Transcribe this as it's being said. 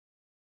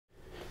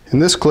In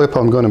this clip,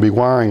 I'm going to be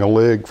wiring a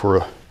leg for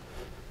a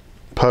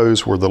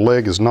pose where the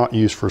leg is not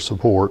used for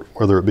support,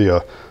 whether it be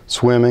a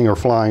swimming or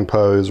flying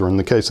pose, or in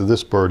the case of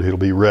this bird, he'll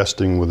be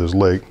resting with his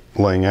leg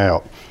laying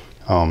out.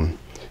 And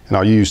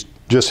I'll use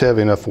just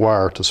heavy enough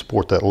wire to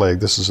support that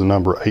leg. This is the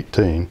number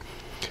 18.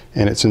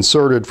 And it's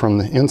inserted from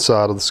the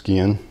inside of the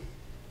skin.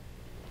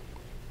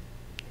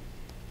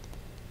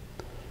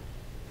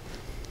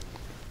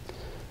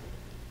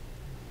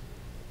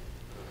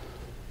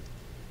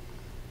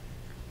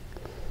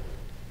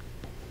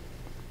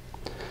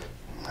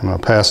 I'm going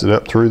to pass it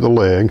up through the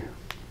leg.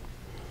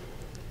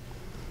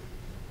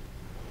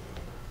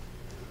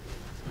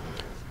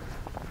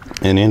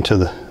 And into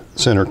the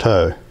center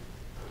toe.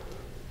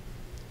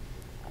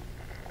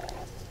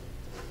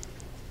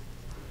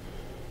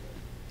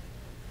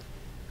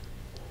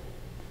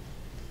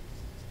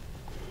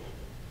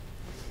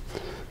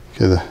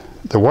 Okay,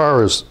 the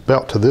wire is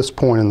about to this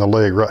point in the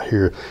leg right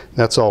here.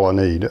 That's all I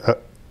need.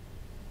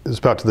 It's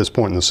about to this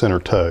point in the center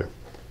toe.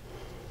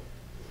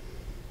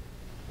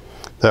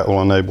 That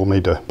will enable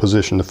me to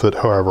position the foot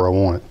however I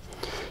want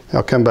it.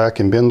 I'll come back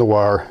and bend the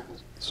wire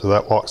so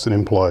that locks it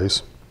in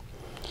place.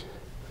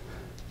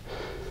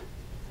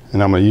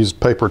 And I'm going to use a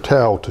paper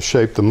towel to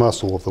shape the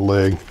muscle of the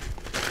leg.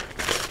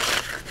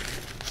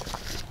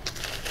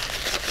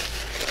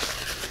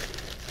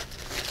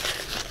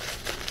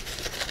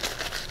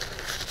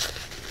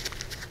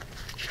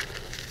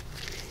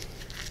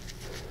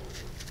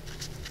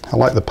 I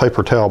like the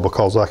paper towel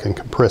because I can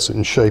compress it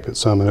and shape it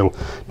some, and it'll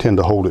tend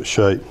to hold its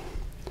shape.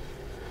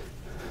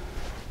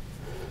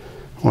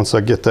 Once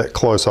I get that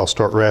close, I'll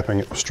start wrapping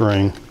it with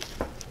string.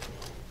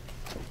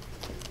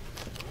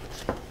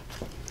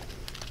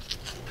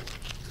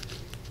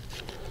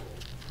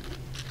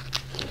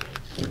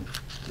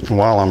 And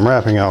while I'm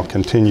wrapping, I'll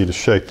continue to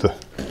shape the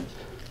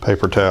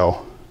paper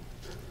towel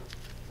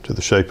to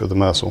the shape of the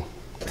muscle.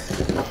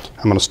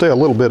 I'm going to stay a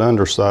little bit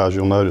undersized,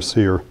 you'll notice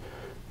here,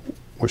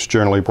 which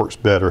generally works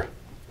better.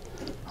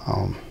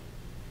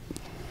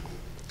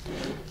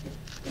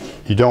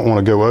 You don't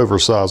want to go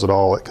oversized at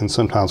all. It can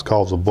sometimes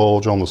cause a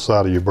bulge on the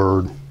side of your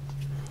bird.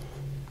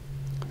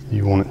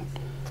 You want it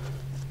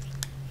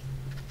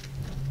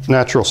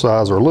natural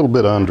size or a little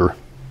bit under.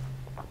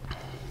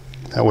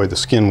 That way the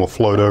skin will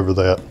float over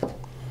that.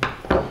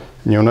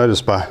 And you'll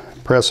notice by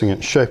pressing it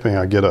and shaping,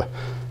 I get a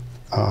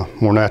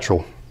more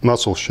natural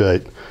muscle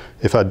shape.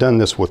 If I'd done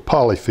this with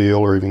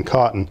polyfill or even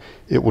cotton,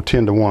 it will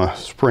tend to want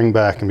to spring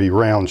back and be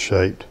round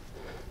shaped.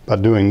 By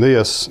doing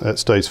this, it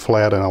stays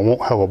flat and I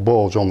won't have a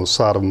bulge on the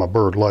side of my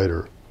bird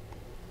later.